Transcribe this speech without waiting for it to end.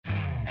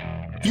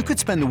You could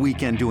spend the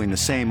weekend doing the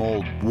same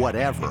old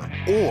whatever,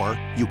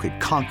 or you could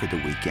conquer the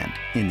weekend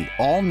in the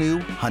all-new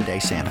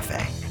Hyundai Santa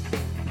Fe.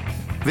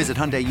 Visit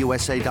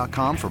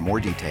HyundaiUSA.com for more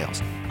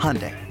details.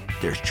 Hyundai,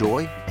 there's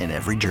joy in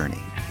every journey.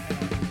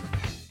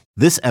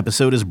 This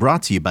episode is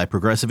brought to you by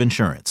Progressive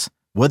Insurance.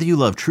 Whether you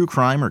love true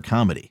crime or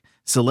comedy,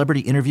 celebrity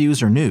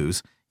interviews or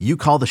news, you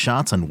call the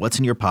shots on what's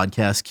in your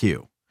podcast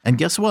queue. And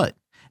guess what?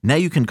 Now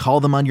you can call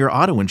them on your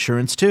auto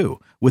insurance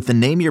too with the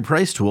Name Your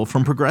Price tool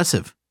from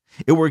Progressive.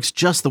 It works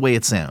just the way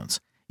it sounds.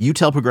 You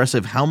tell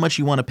Progressive how much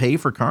you want to pay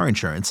for car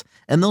insurance,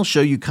 and they'll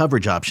show you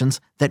coverage options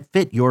that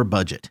fit your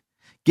budget.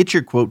 Get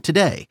your quote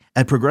today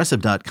at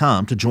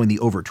Progressive.com to join the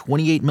over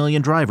 28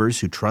 million drivers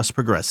who trust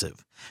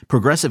Progressive.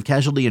 Progressive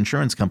Casualty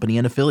Insurance Company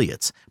and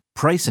Affiliates.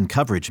 Price and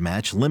coverage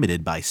match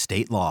limited by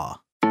state law.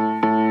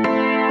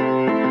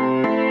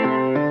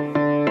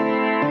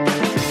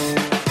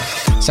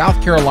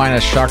 South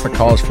Carolina shocked the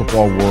college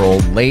football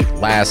world late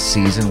last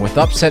season with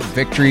upset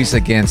victories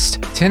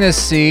against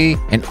Tennessee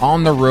and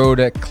on the road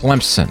at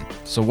Clemson.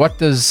 So what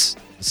does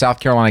the South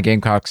Carolina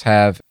Gamecocks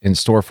have in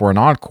store for an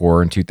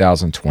encore in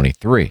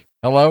 2023?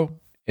 Hello,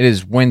 it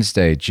is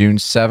Wednesday, June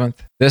 7th.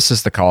 This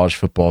is the College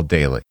Football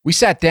Daily. We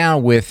sat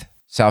down with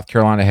South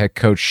Carolina head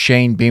coach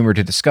Shane Beamer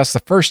to discuss the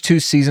first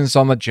two seasons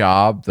on the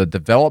job, the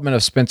development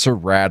of Spencer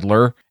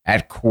Rattler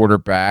at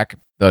quarterback,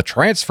 the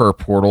transfer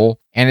portal,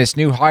 and its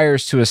new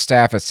hires to his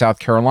staff at South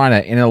Carolina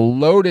in a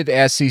loaded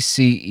SEC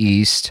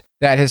East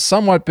that has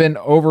somewhat been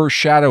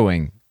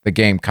overshadowing the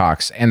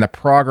Gamecocks and the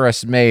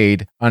progress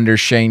made under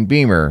Shane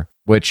Beamer,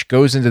 which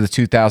goes into the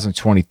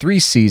 2023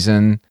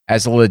 season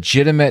as a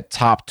legitimate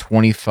top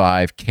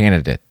 25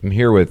 candidate. I'm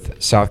here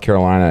with South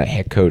Carolina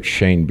head coach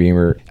Shane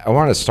Beamer. I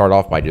want to start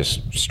off by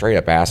just straight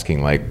up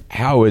asking,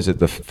 how is it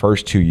the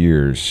first 2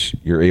 years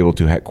you're able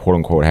to, quote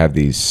unquote, have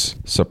these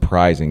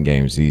surprising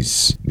games,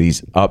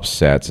 these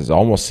upsets? It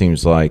almost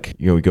seems like,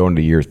 we go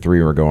into year 3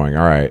 and we're going,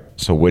 all right,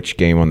 so which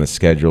game on the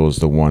schedule is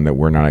the one that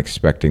we're not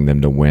expecting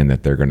them to win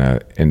that they're going to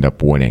end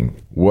up winning?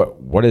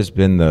 What has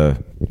been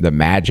the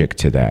magic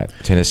to that?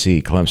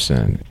 Tennessee,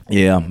 Clemson.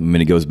 Yeah,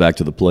 it goes back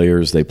to the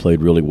players. They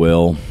played really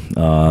well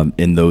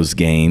in those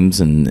games,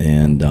 and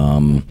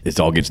it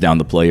all gets down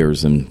to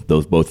players. And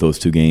both those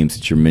two games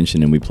that you're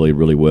mentioning, we played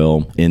really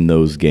well in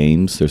those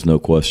games. There's no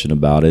question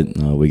about it.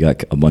 We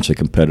got a bunch of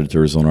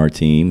competitors on our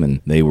team, and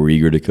they were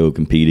eager to go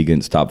compete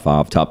against top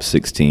 5, top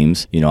 6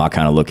 teams. I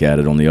kind of look at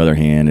it on the other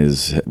hand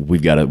is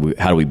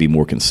how do we be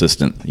more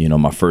consistent?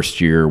 My first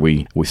year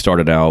we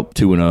started out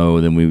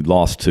 2-0, then we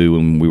lost 2,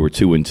 and we were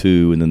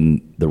 2-2, and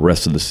then the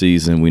rest of the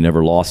season we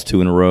never lost 2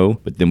 in a row,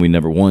 but then we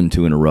never won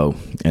 2 in a row.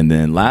 And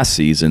then last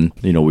season,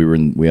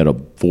 we had a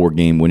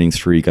 4-game winning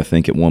streak, I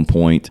think, at one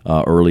point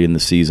early in the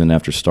season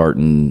after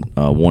starting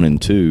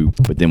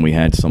 1-2. But then we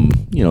had some,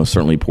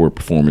 certainly poor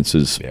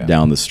performances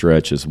down the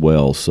stretch as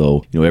well.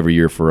 So, every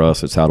year for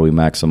us, it's how do we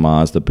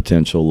maximize the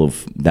potential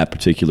of that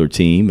particular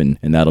team,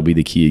 and that'll be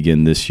the key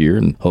again this year.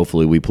 And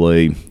hopefully we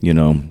play,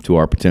 to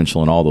our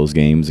potential in all those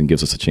games and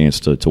gives us a chance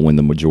to win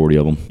the majority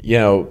of them.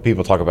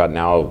 People talk about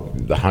now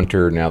the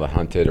hunter, now the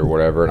hunted or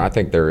whatever, and I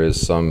think there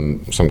is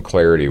some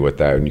clarity with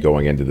that when you're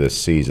going into this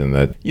season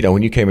that,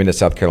 when you came into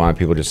South Carolina,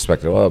 people just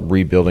expected,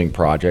 rebuilding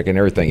project, and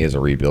everything is a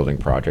rebuilding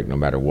project no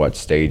matter what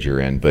stage you're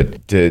in.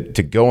 But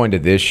to go into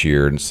this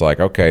year, and it's like,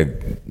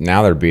 okay,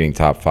 now they're beating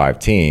top 5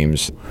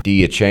 teams. Do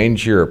you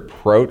change your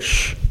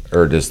approach,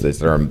 or is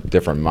there a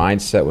different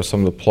mindset with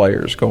some of the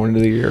players going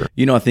into the year?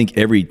 I think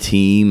every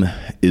team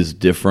is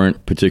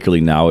different,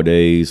 particularly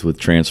nowadays with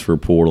transfer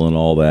portal and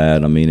all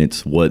that.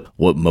 It's what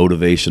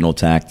motivational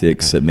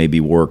tactics that maybe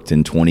worked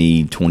in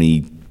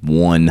 2021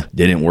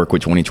 didn't work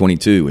with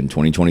 2022, and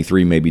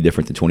 2023 may be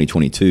different than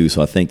 2022.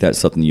 So I think that's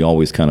something you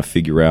always kind of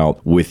figure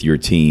out with your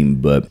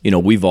team. But,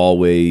 we've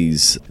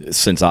always,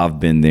 since I've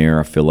been there,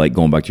 I feel like,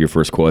 going back to your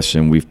first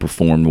question, we've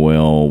performed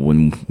well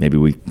when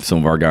maybe some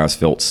of our guys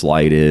felt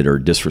slighted or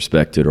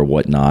disrespected or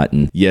whatnot.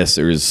 And yes,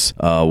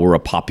 we're a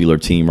popular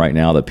team right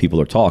now that people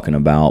are talking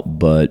about,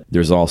 but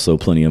there's also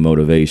plenty of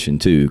motivation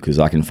too, because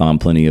I can find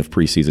plenty of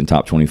preseason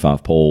top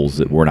 25 polls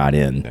that we're not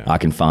in. Yeah. I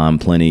can find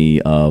plenty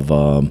of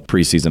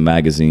preseason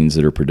magazines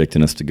that are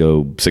predicting us to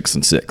go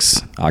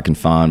 6-6. I can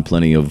find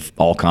plenty of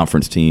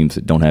all-conference teams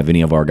that don't have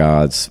any of our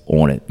guys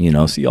on it.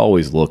 So you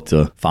always look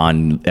to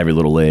find every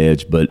little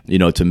edge. But,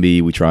 to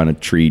me, we try to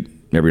treat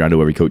I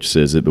know every coach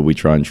says it, but we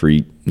try and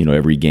treat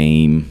every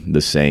game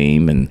the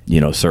same. And,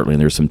 certainly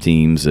there's some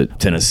teams that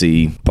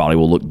Tennessee probably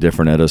will look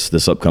different at us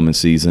this upcoming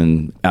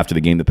season after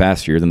the game the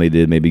past year than they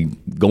did maybe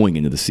going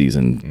into the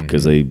season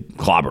because they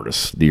clobbered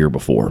us the year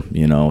before,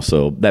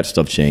 So that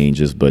stuff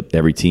changes, but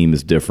every team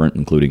is different,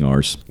 including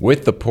ours.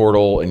 With the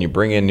portal, and you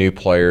bring in new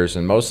players,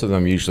 and most of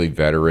them usually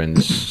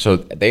veterans, so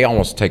they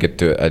almost take it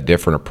to a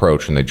different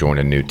approach when they join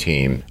a new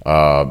team.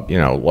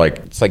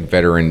 It's like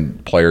veteran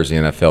players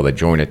in the NFL, they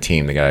join a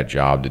team, they got a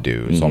job to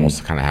do. It's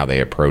almost kind of how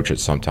they approach it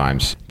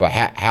sometimes. But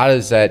how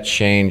does that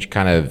change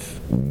kind of,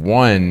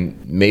 one,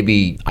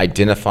 maybe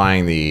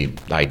identifying the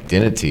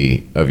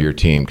identity of your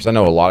team? Because I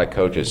know a lot of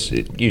coaches,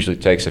 it usually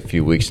takes a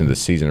few weeks into the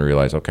season to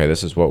realize, okay,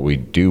 this is what we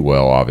do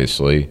well,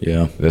 obviously.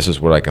 Yeah. This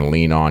is what I can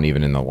lean on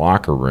even in the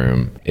locker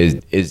room.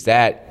 Is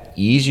that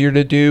easier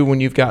to do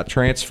when you've got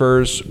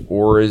transfers,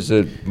 or is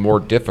it more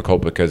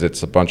difficult because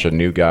it's a bunch of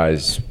new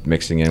guys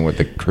mixing in with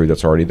the crew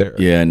that's already there?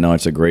 Yeah, no,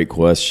 it's a great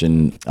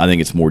question. I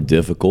think it's more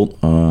difficult.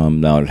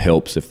 Now it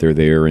helps if they're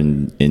there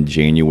in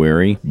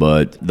January,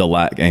 but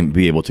and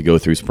be able to go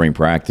through spring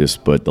practice.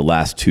 But the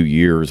last 2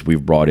 years,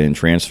 we've brought in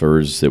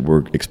transfers that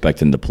we're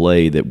expecting to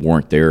play that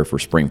weren't there for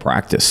spring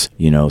practice.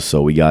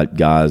 So we got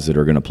guys that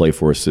are going to play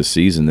for us this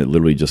season that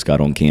literally just got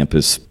on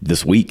campus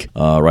this week,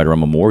 right around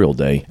Memorial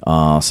Day.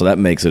 So that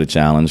makes it a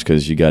challenge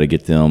because you got to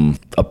get them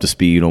up to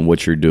speed on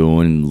what you're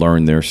doing and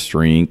learn their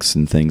strengths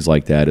and things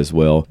like that as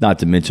well. Not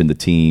to mention the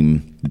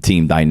team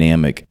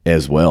dynamic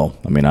as well.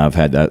 I mean, I've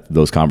had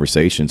those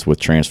conversations with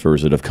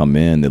transfers that have come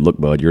in that, look,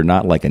 bud, you're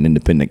not like an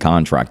independent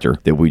contractor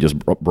that we just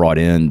brought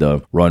in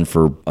to run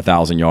for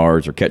 1,000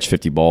 yards or catch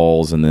 50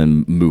 balls and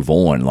then move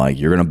on. Like,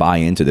 you're going to buy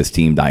into this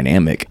team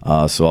dynamic.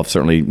 So I've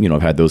certainly,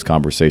 had those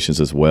conversations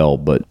as well.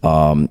 But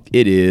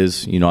it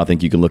is, I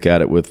think you can look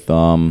at it with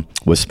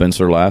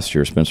Spencer last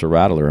year, Spencer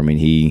Rattler. I mean,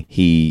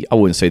 he I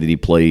wouldn't say that he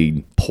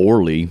played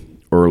poorly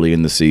early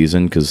in the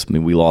season because,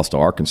 we lost to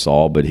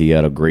Arkansas, but he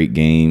had a great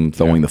game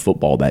throwing the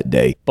football that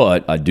day.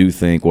 But I do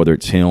think whether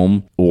it's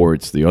him or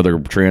it's the other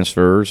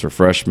transfers or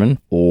freshmen,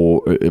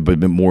 but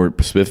more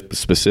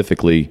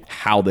specifically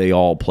how they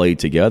all play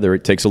together,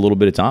 it takes a little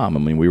bit of time. I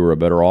mean, we were a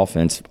better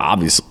offense,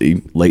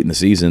 obviously, late in the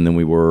season than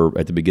we were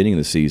at the beginning of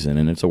the season,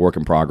 and it's a work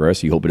in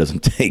progress. You hope it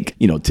doesn't take,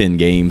 10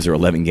 games or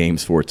 11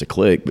 games for it to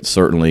click, but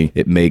certainly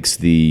it makes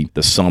the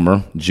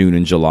summer, June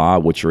and July,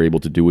 what you're able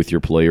to do with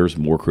your players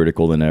more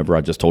critical than ever.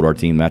 I just told our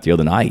team that the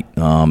other night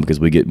because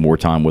we get more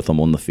time with them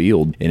on the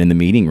field and in the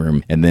meeting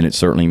room. And then it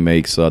certainly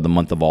makes the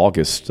month of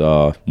August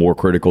more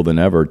critical than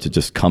ever to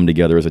just come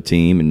together as a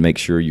team and make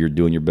sure you're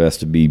doing your best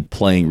to be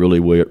playing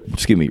really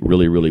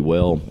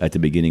well at the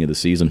beginning of the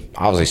season.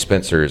 Obviously,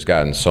 Spencer has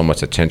gotten so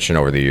much attention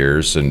over the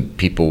years, and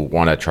people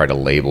want to try to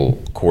label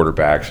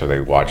quarterbacks, or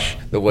they watch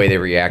the way they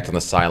react on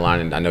the sideline.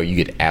 And I know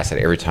you get asked that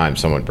every time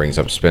someone brings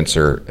up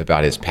Spencer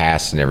about his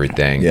past and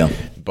everything. Yeah.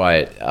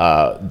 But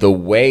the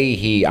way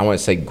he, I want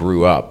to say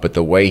grew up, but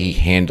the way he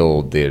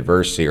handled the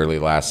adversity early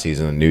last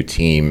season, a new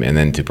team, and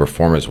then to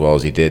perform as well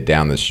as he did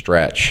down the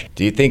stretch,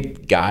 do you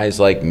think guys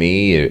like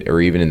me or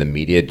even in the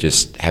media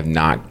just have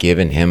not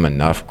given him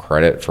enough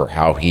credit for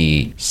how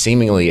he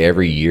seemingly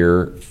every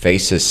year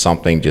faces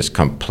something just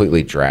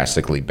completely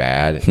drastically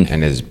bad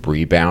and has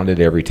rebounded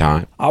every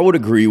time? I would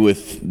agree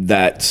with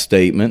that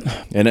statement.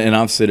 And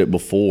I've said it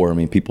before. I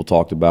mean, people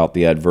talked about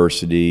the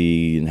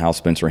adversity and how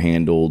Spencer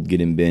handled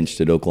getting benched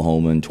at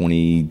Oklahoma in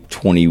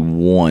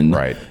 2021.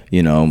 Right.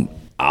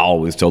 I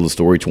always tell the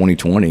story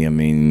 2020. I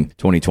mean,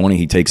 2020,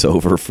 he takes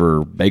over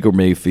for Baker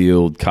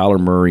Mayfield, Kyler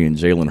Murray, and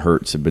Jalen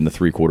Hurts have been the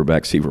three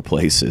quarterbacks he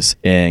replaces,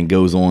 and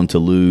goes on to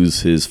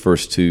lose his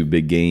first two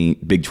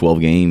Big 12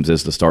 games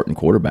as the starting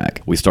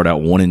quarterback. We start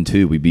out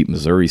 1-2. We beat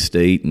Missouri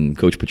State and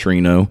Coach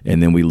Petrino,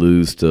 and then we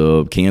lose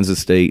to Kansas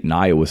State and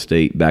Iowa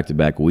State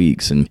back-to-back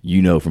weeks. And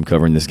from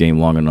covering this game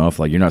long enough,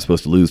 like, you're not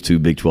supposed to lose two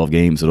Big 12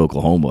 games at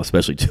Oklahoma,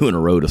 especially two in a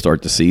row to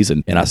start the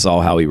season. And I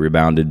saw how he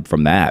rebounded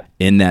from that.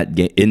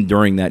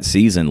 During that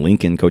season,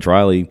 Lincoln, Coach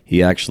Riley,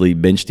 he actually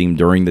benched him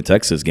during the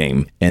Texas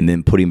game and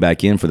then put him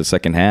back in for the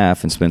second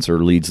half, and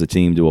Spencer leads the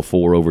team to a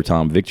 4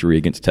 overtime victory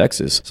against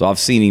Texas. So I've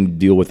seen him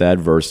deal with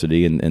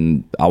adversity,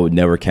 and I would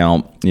never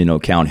count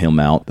him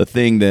out. The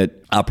thing that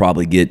I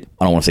probably get,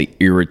 I don't want to say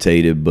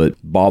irritated, but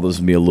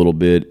bothers me a little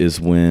bit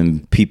is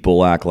when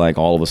people act like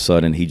all of a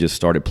sudden he just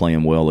started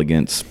playing well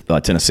against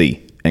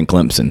Tennessee and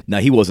Clemson. Now,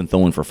 he wasn't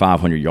throwing for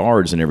 500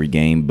 yards in every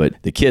game, but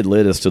the kid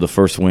led us to the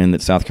first win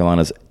that South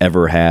Carolina's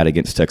ever had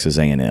against Texas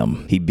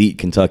A&M. He beat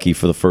Kentucky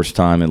for the first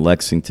time in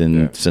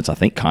Lexington since, I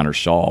think, Connor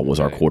Shaw was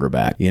our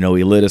quarterback. He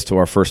led us to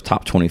our first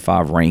top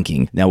 25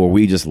 ranking. Now, were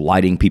we just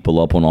lighting people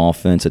up on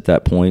offense at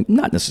that point?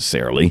 Not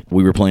necessarily.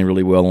 We were playing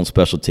really well on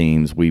special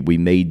teams. We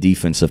made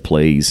defensive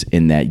plays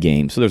in that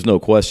game. So there's no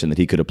question that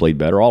he could have played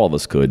better. All of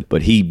us could.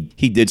 But he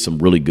did some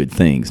really good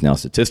things. Now,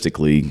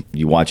 statistically,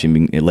 you watch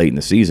him late in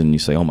the season and you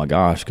say, oh my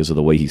gosh, because of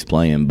the way he's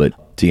playing.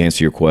 But to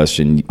answer your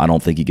question, I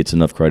don't think he gets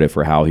enough credit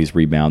for how he's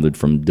rebounded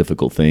from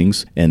difficult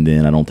things. And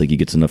then I don't think he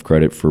gets enough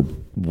credit for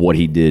what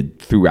he did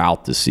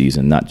throughout the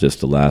season, not just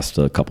the last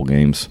couple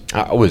games.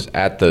 I was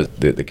at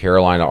the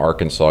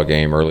Carolina-Arkansas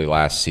game early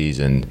last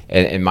season,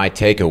 and my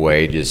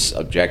takeaway just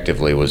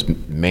objectively was,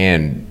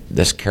 man,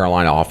 this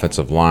Carolina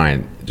offensive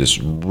line just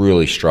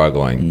really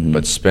struggling. Mm-hmm.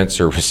 But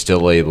Spencer was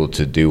still able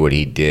to do what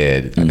he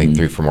did. I think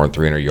threw for more than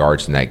 300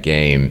 yards in that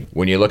game.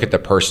 When you look at the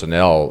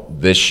personnel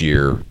this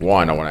year,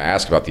 one, I want to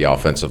ask about the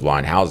offensive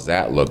line. How's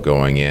that look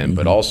going in?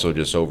 But also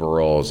just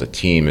overall as a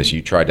team as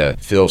you try to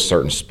fill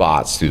certain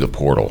spots through the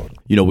portal.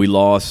 we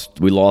lost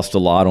a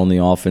lot on the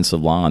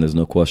offensive line. There's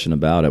no question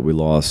about it. We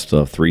lost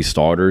 3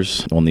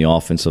 starters on the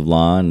offensive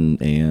line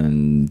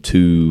and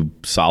 2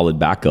 solid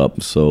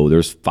backups. So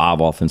there's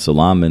 5 offensive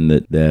linemen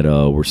that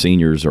were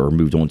seniors or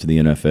moved on to the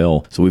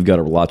NFL. So we've got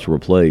a lot to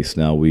replace.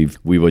 Now we've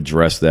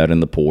addressed that in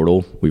the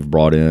portal. We've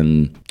brought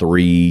in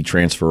 3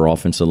 transfer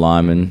offensive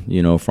linemen,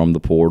 from the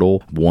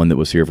portal. 1 that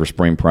was here for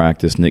spring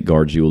practice, Nick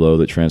Gargiulo,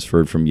 that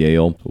transferred from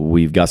Yale.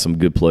 We've got some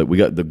good play.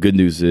 The good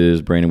news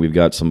is, Brandon, we've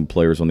got some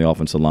players on the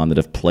offensive line that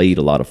have played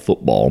a lot of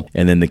football.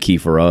 And then the key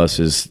for us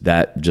is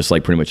that just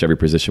like pretty much every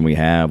position we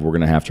have, we're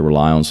going to have to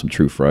rely on some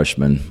true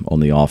freshmen on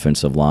the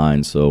offensive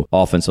line. So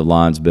offensive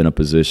line's been a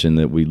position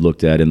that we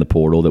looked at in the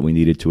portal that we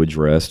needed to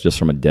address just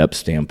from a depth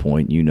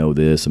standpoint. You know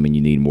this. I mean,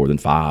 you need more than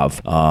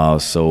 5.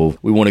 So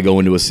we want to go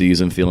into a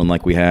season feeling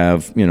like we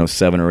have,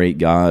 7 or 8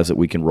 guys that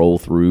we can roll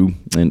through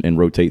and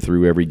rotate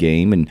through every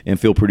game and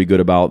feel pretty good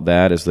about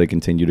that as they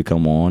continue to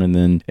come on.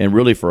 And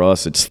really for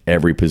us, it's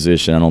every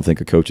position. I don't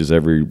think a coach is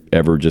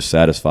ever just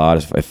satisfied.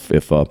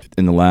 If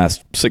in the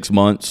last 6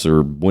 months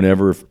or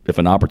whenever, if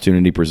an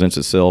opportunity presents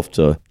itself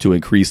to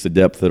increase the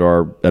depth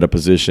at a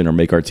position or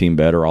make our team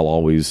better, I'll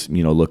always,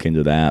 look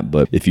into that.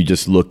 But if you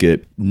just look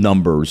at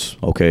numbers,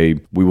 okay,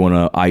 we want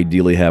to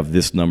ideally have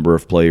this number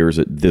of players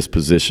at this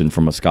position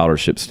from a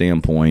scholarship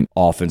standpoint.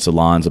 Offensive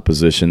line's a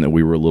position that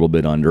we were a little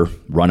bit under.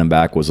 Running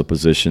back was a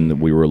position that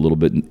we were a little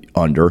bit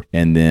under.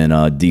 And then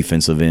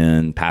defensive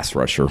end, pass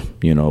rusher,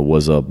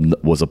 was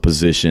a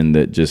position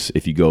that just,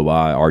 if you go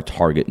by our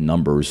target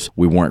numbers,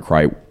 we weren't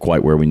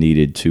quite where we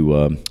needed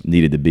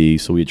to be.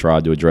 So we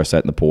tried to address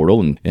that in the portal,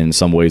 and in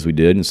some ways we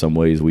did, in some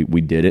ways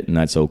we did it, and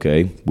that's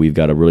okay. We've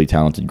got a really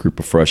talented group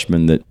of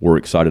freshmen that we're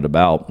excited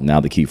about. Now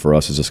the key for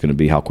us is just going to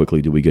be how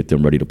quickly do we get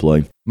them ready to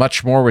play.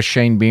 Much more with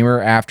Shane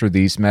Beamer after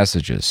these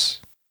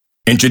messages.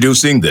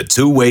 Introducing the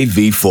two-way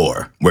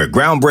V4, where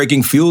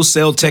groundbreaking fuel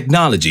cell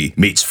technology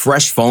meets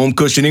fresh foam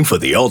cushioning for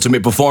the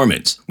ultimate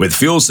performance. With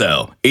fuel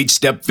cell, each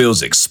step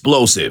feels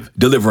explosive,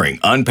 delivering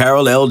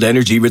unparalleled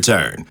energy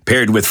return.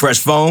 Paired with fresh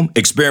foam,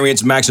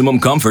 experience maximum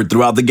comfort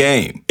throughout the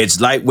game.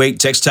 Its lightweight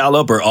textile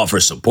upper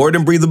offers support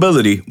and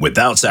breathability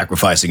without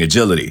sacrificing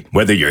agility.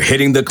 Whether you're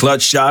hitting the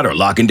clutch shot or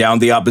locking down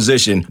the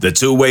opposition, the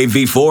two-way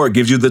V4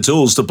 gives you the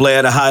tools to play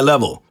at a high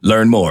level.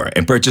 Learn more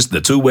and purchase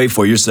the two-way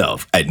for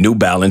yourself at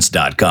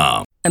newbalance.com.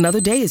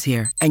 Another day is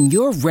here, and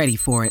you're ready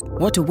for it.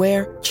 What to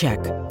wear? Check.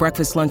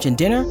 Breakfast, lunch, and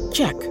dinner?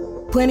 Check.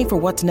 Planning for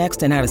what's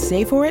next and how to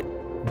save for it?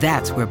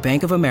 That's where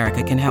Bank of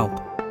America can help.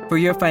 For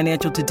your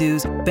financial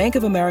to-dos, Bank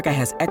of America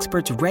has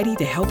experts ready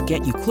to help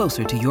get you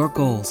closer to your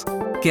goals.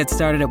 Get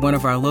started at one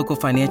of our local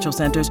financial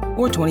centers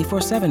or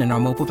 24/7 in our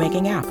mobile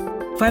banking app.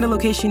 Find a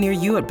location near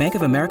you at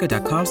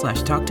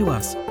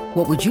bankofamerica.com/talktous.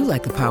 What would you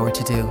like the power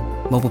to do?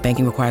 Mobile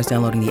banking requires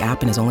downloading the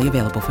app and is only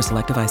available for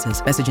select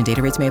devices. Message and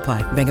data rates may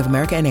apply. Bank of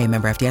America N.A.,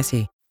 member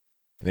FDIC.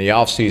 In the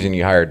offseason,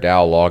 you hired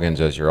Dow Loggins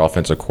as your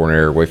offensive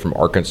coordinator away from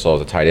Arkansas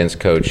as a tight ends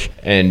coach.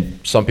 And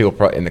some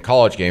people in the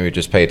college game who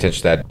just pay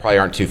attention to that probably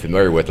aren't too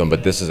familiar with him,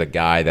 but this is a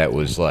guy that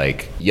was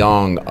like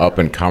young,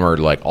 up-and-comer,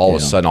 like all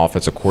of a sudden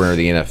offensive coordinator of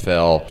the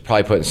NFL,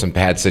 probably put in some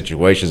bad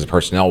situations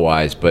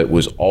personnel-wise, but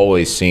was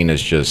always seen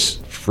as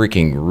just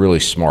freaking really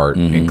smart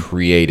and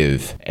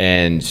creative.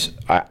 And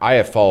I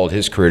have followed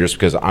his career just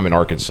because I'm an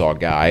Arkansas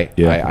guy.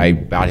 I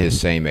about his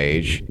same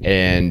age.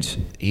 And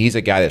he's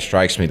a guy that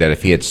strikes me that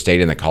if he had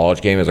stayed in the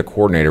college game as a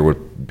coordinator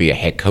would be a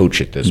head coach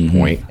at this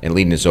point and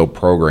leading his own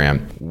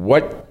program.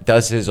 What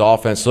does his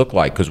offense look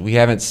like? Because we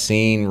haven't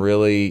seen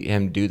really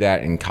him do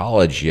that in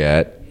college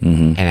yet.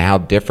 And how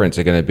different is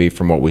it going to be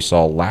from what we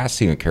saw last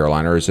season in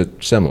Carolina, or is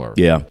it similar?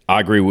 Yeah,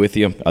 I agree with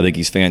you. I think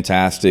he's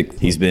fantastic.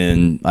 He's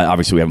been,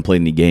 obviously we haven't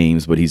played any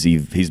games, but he's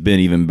been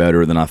even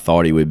better than I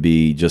thought he would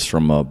be just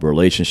from a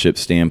relationship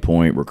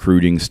standpoint,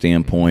 recruiting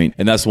standpoint.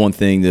 And that's one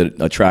thing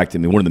that attracted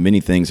me. One of the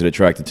many things that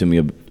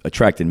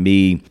attracted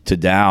me to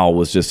Dow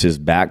was just his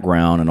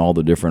background and all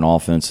the different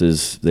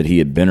offenses that he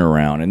had been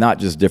around. And not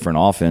just different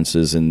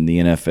offenses in the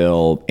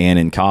NFL and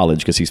in college,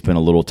 because he spent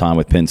a little time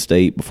with Penn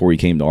State before he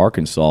came to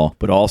Arkansas,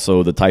 but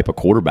also the type of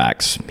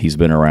quarterbacks he's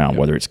been around,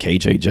 whether it's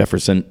KJ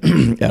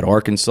Jefferson at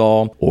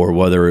Arkansas or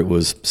whether it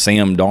was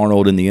Sam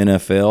Darnold in the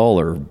NFL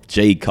or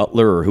Jay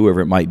Cutler or whoever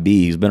it might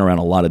be. He's been around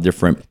a lot of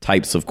different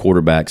types of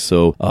quarterbacks.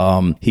 So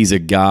he's a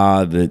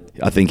guy that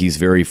I think he's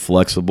very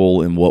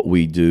flexible in what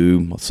we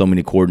do. So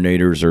many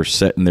coordinators are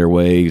set in their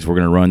ways. We're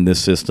going to run this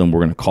system.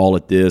 We're going to call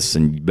it this,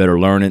 and you better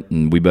learn it,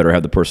 and we better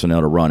have the personnel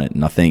to run it.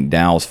 And I think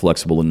Dow's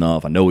flexible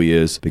enough. I know he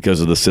is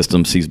because of the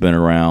systems he's been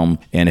around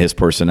and his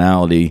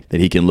personality that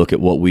he can look at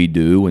what we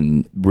do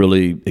and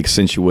really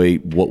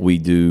accentuate what we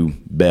do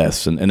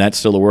best. And that's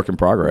still a work in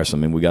progress. I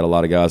mean, we got a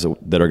lot of guys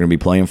that are going to be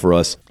playing for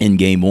us in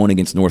game one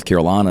against North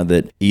Carolina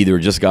that either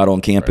just got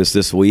on campus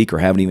this week or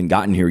haven't even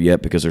gotten here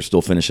yet because they're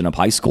still finishing up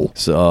high school.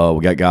 So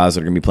we got guys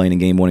that are going to be playing in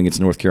game one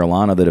against North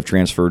Carolina that have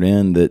transferred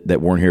in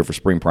that weren't here for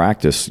spring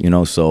practice,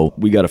 so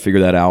we got to figure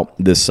that out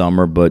this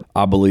summer. But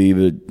I believe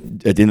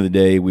at the end of the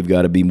day, we've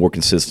got to be more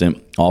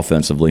consistent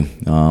offensively.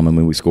 I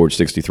mean, we scored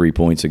 63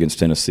 points against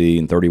Tennessee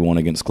and 31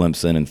 against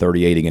Clemson and 30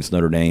 38 against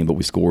Notre Dame, but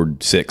we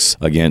scored 6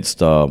 against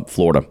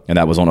Florida, and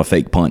that was on a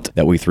fake punt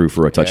that we threw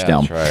for a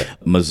touchdown. Yeah, that's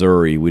right.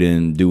 Missouri, we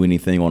didn't do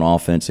anything on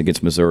offense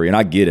against Missouri, and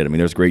I get it. I mean,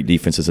 there's great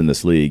defenses in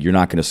this league. You're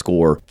not going to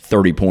score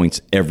 30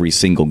 points every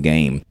single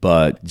game,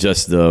 but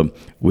just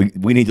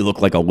we need to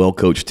look like a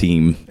well-coached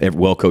team,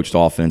 well-coached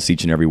offense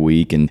each and every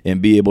week,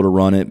 and be able to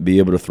run it, be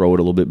able to throw it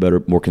a little bit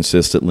better, more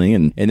consistently,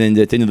 and then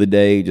at the end of the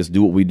day, just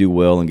do what we do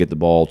well and get the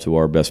ball to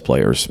our best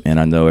players. And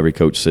I know every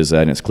coach says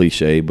that, and it's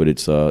cliche, but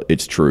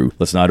it's true.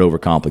 Let's not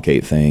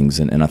overcomplicate things,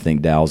 and I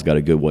think Dow's got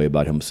a good way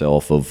about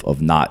himself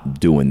of not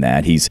doing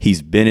that.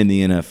 He's been in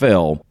the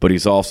NFL, but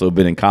he's also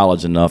been in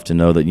college enough to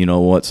know that, you know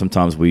what,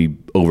 sometimes we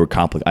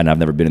overcomplicate. And I've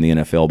never been in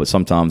the NFL, but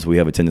sometimes we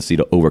have a tendency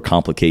to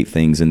overcomplicate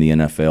things in the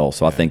NFL.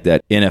 So I think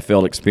that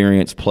NFL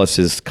experience plus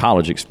his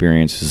college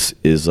experience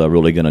is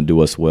really going to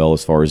do us well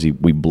as far as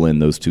we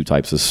blend those two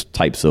types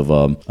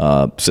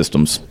of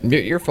systems.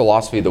 Your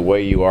philosophy, the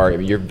way you are, I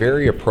mean, you're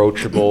very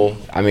approachable.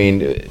 I mean,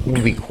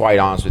 to be quite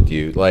honest with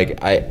you,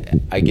 like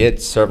I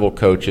get several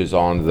coaches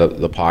on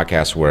the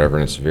podcast or whatever,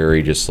 and it's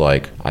very just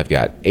like, I've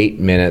got 8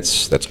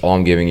 minutes, that's all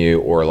I'm giving you.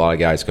 Or a lot of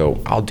guys go,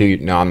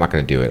 no, I'm not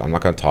going to do it. I'm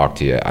not going to talk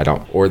to you.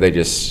 Or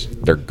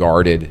they're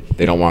guarded.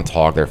 They don't want to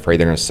talk. They're afraid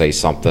they're going to say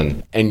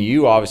something. And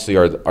you obviously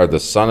are the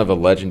son of a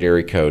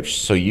legendary coach,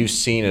 so you've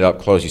seen it up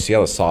close. You see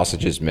how the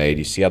sausage is made.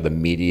 You see how the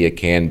media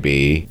can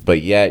be.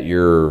 But yet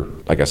you're,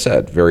 like I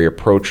said, very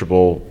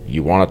approachable.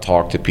 You want to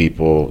talk to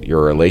people.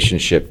 You're a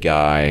relationship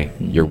guy.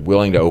 You're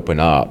willing to open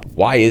up.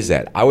 Why is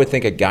that? I would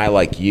think a guy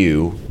like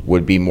you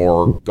would be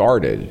more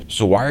guarded.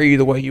 So why are you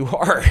the way you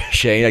are,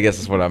 Shane? I guess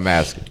that's what I'm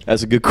asking.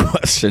 That's a good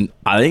question.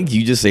 I think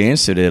you just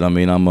answered it. I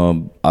mean,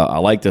 I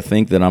like to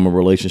think that I'm a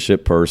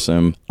relationship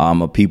person.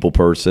 I'm a people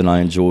person. I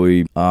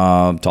enjoy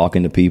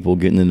talking to people,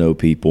 getting to know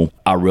people.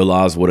 I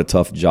realize what a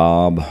tough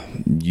job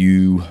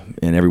you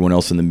and everyone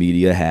else in the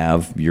media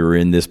have. You're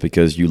in this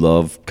because you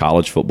love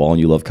college football and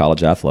you love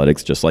college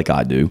athletics, just like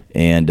I do.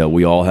 And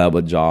we all have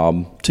a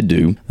job to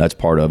do. That's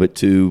part of it.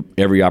 To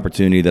every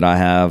opportunity that I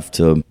have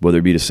to, whether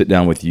it be to sit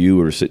down with you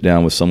or to sit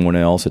down with someone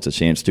else, it's a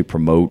chance to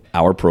promote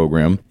our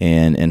program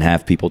and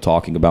have people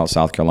talking about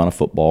South Carolina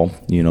football,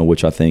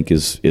 which I think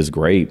is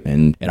great.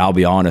 And I'll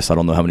be honest, I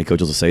don't know how many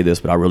coaches will say this,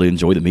 but I really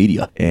enjoy the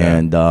media.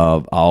 And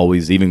I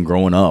always, even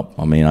growing up,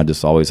 I mean, I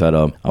just always had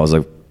I was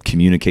a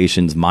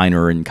communications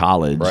minor in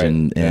college, right.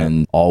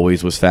 and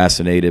always was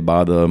fascinated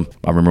by I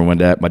remember when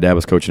my dad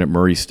was coaching at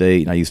Murray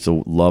State, and I used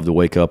to love to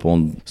wake up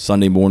on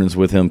Sunday mornings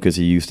with him because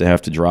he used to have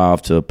to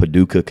drive to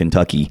Paducah,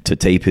 Kentucky to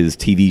tape his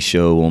TV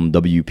show on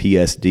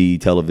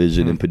WPSD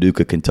television in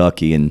Paducah,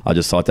 Kentucky. And I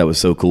just thought that was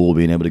so cool,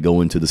 being able to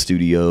go into the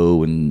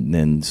studio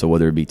and so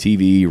whether it be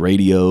TV,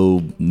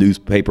 radio,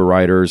 newspaper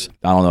writers,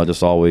 I don't know,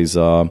 just always,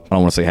 I don't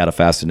want to say had a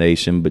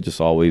fascination, but just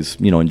always,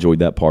 enjoyed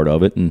that part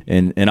of it.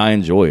 And I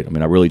enjoy it. I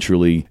mean, I really,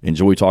 truly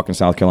enjoy talking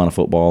South Carolina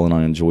football, and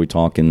I enjoy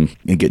talking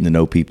and getting to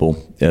know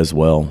people as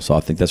well. So I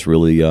think that's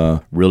really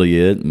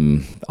it.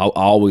 And I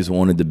always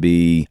wanted to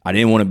be, I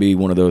didn't want to be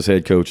one of those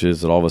head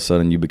coaches that all of a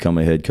sudden you become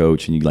a head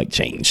coach and you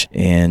change.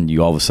 And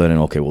you all of a sudden,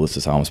 okay, well, this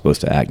is how I'm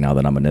supposed to act now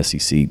that I'm an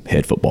SEC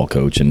head football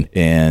coach.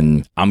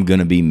 And I'm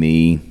going to be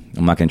me.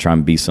 I'm not going to try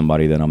and be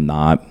somebody that I'm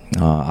not.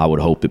 I would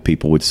hope that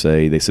people would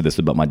say, they said this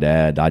about my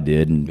dad, I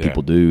did, and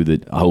people do,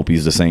 that I hope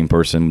he's the same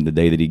person the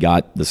day that he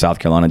got the South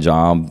Carolina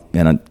job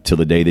and until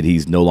the day that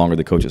he's no longer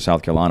the coach of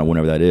South Carolina,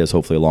 whenever that is,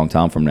 hopefully a long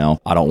time from now.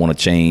 I don't want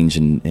to change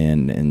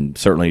and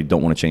certainly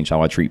don't want to change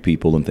how I treat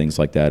people and things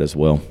like that as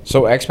well.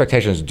 So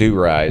expectations do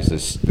rise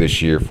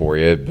this year for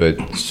you,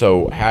 but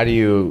so how do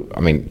you,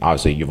 I mean,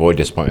 obviously you avoid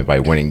disappointment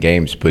by winning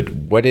games, but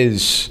what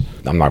is,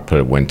 I'm not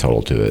putting a win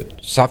total to it.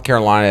 South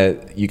Carolina,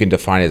 you can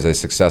define it as a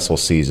successful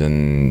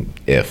season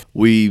if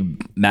we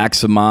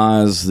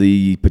maximize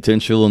the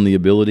potential and the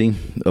ability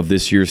of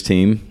this year's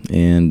team.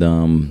 And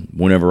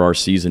whenever our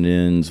season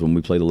ends, when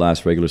we play the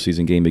last regular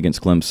season game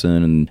against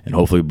Clemson and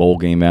hopefully a bowl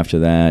game after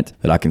that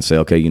I can say,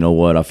 okay, you know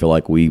what? I feel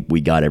like we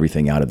got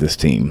everything out of this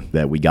team,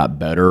 that we got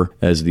better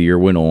as the year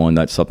went on.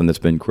 That's something that's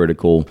been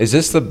critical. Is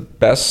this the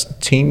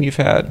best team you've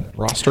had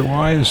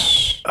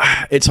roster-wise?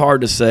 It's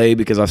hard to say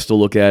because I still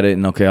look at it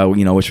and, okay, I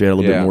wish we had a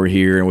little bit more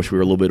here and wish we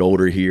were a little bit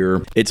older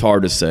here. It's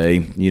hard to say.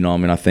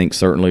 I think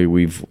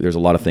certainly there's a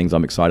lot of things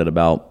I'm excited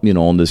about,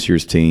 on this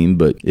year's team,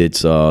 but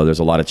it's there's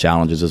a lot of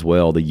challenges as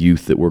well. The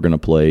youth that we're going to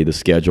play, the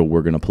schedule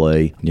we're going to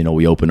play.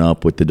 We open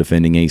up with the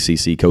defending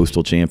ACC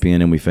Coastal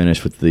champion and we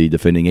finish with the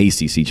defending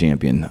ACC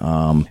champion,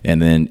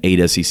 and then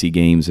 8 SEC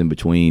games in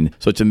between.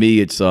 So to me,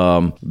 it's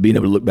being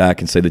able to look back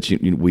and say that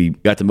we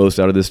got the most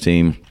out of this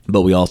team,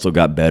 but we also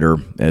got better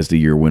as the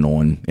year went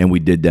on, and we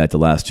did that the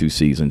last 2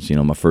 seasons.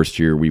 My first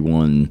year we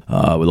won,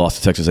 we lost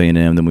to Texas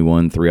A&M, then we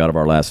won 3 out of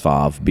our last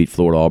 5, beat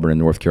Florida, Auburn, and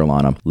North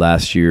Carolina.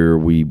 Last year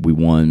we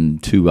won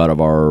 2 out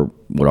of our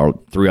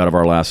 3 out of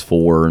our last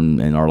 4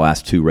 and our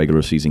last 2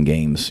 regular season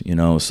games.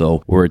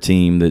 So we're a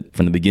team that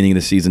from the beginning of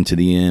the season to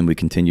the end, we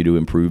continue to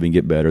improve and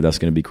get better. That's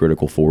going to be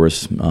critical for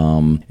us.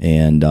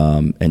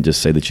 And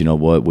just say that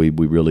we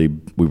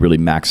really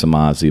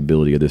maximize the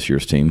ability of this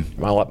year's team.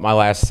 My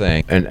last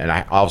thing, and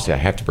I obviously I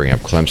have to bring up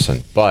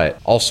Clemson, but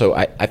also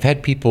I've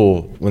had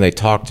people when they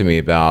talk to me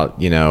about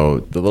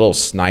the little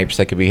snipes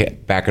that could be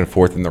back and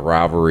forth in the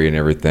rivalry and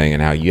everything,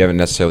 and how you haven't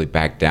necessarily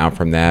backed down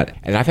from that.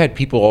 And I've had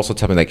people also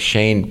tell me like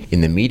Shane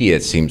in the media,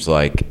 it seems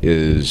like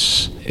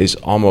is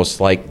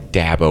almost like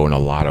Dabo in a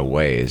lot of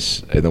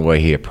ways in the way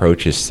he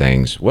approaches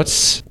things.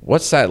 What's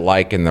that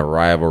like in the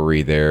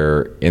rivalry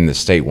there in the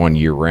state 1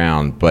 year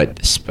round, but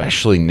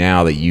especially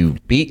now that you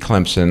beat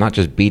Clemson, not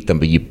just beat them,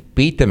 but you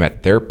beat them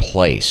at their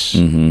place.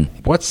 Mm-hmm.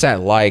 What's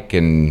that like?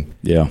 And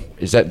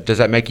does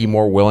that make you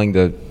more willing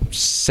to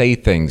say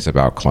things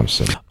about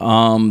Clemson?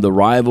 The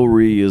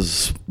rivalry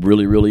is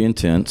really, really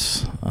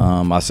intense.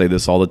 I say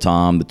this all the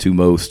time. The 2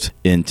 most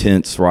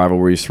intense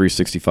rivalries,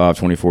 365,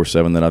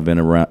 24/7 that I've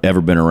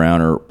ever been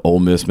around are Ole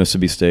Miss,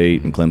 Mississippi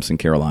State, and Clemson,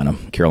 Carolina,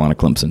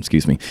 Clemson,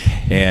 excuse me.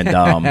 And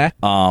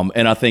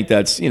and I think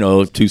that's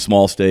 2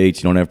 small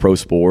states. You don't have pro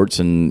sports,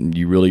 and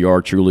you really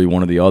are truly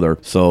one or the other.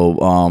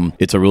 So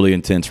it's a really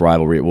intense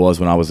rivalry. It was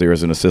when I was there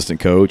as an assistant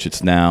coach.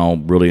 It's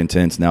now really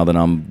intense now that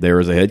I'm there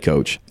as a head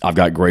coach. I've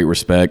got great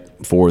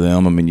respect for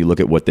them. I mean, you look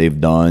at what they've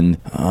done.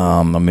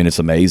 It's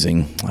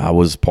amazing. I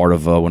was part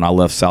of when I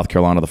left South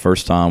Carolina the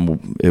first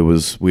time.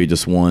 We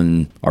just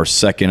won our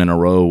 2nd in a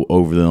row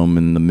over them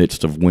in the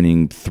midst of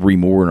winning 3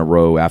 more in a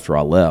row after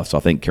I left. So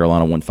I think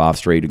Carolina won 5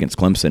 straight against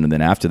Clemson, and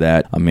then after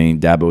that,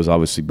 Dabo's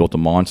obviously built a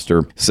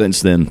monster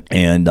since then.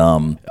 And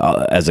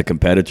as a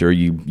competitor,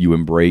 you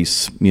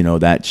embrace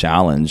that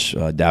challenge.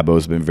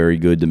 Dabo's been very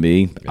good to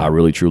me. I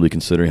really truly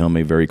consider him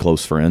a very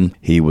close friend.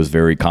 He was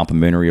very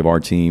complimentary of our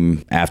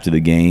team after the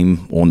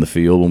game on the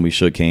field when we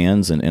shook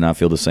hands, and I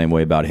feel the same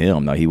way about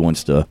him. Now he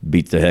wants to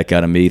beat the heck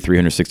out of me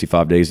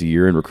 365 days a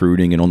year in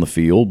recruiting and on the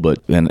field, but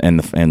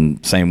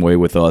and same way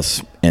with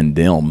us and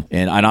them.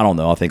 And I don't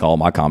know. I think all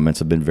my comments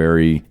have been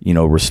very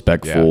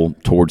respectful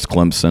towards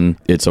Clemson.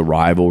 It's a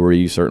rivalry.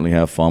 You certainly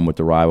have fun with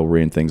the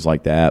rivalry and things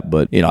like that.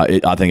 But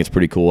I think it's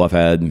pretty cool.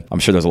 I'm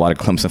sure there's a lot of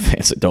Clemson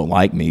fans that don't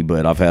like me,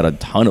 but I've had a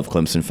ton of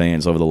Clemson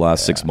fans over the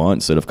last 6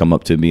 months that have come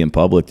up to me in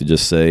public to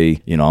just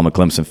say, I'm a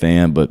Clemson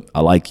fan, but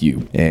I like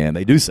you. And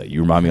they do say,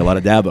 you remind me a lot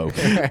of Dabo.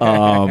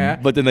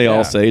 But then they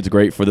all say it's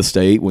great for the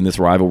state when this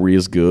rivalry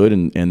is good,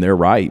 and they're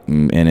right,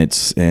 and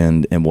it's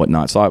and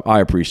whatnot. So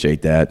I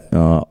appreciate that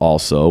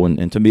also.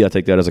 And to me, I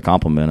take that as a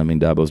compliment.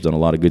 Dabo's done a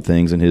lot of good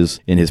things in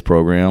his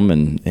program,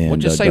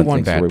 and just say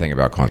one bad thing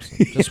about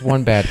Clemson. Just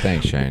one bad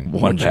thing, Shane.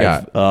 What you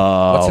got?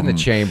 What's in the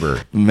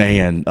chamber?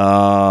 Man,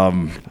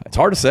 it's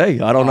hard to say.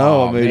 I don't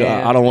know.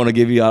 I don't want to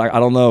give you. I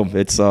don't know.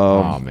 It's.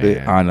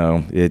 I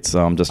know. It's.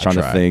 I'm just trying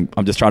to think.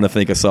 I'm just trying to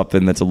think of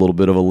something that's a little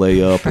bit of a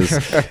layup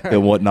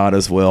and whatnot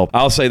as well.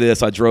 I'll say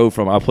this: I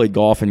played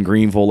golf in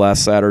Greenville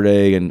last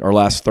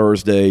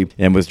Thursday,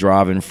 and was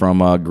driving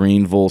from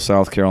Greenville,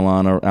 South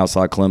Carolina,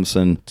 outside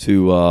Clemson,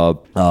 to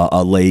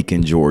a lake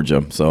in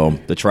Georgia. So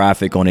the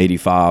traffic on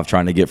 85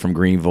 trying to get from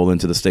Greenville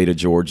into the state of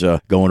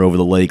Georgia, going over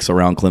the lakes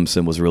around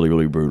Clemson was really,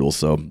 really brutal.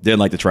 So didn't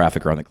like the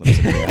traffic around the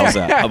Clemson. How's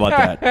that? How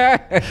about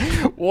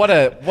that? What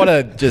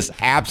a just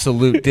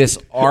absolute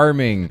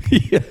disarming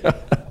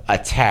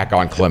attack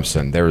on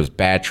Clemson. There was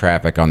bad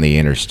traffic on the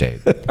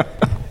interstate.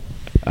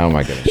 Oh,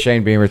 my goodness.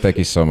 Shane Beamer, thank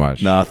you so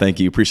much. No, thank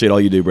you. Appreciate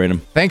all you do, Brandon.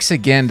 Thanks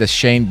again to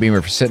Shane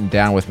Beamer for sitting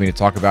down with me to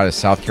talk about his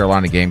South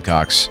Carolina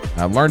Gamecocks.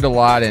 I learned a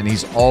lot, and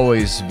he's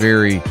always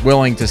very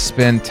willing to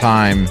spend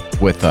time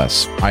with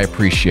us. I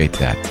appreciate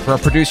that. For our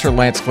producer,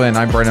 Lance Glenn,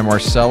 I'm Brandon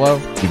Marcello.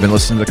 You've been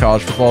listening to the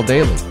College Football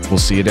Daily. We'll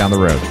see you down the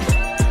road.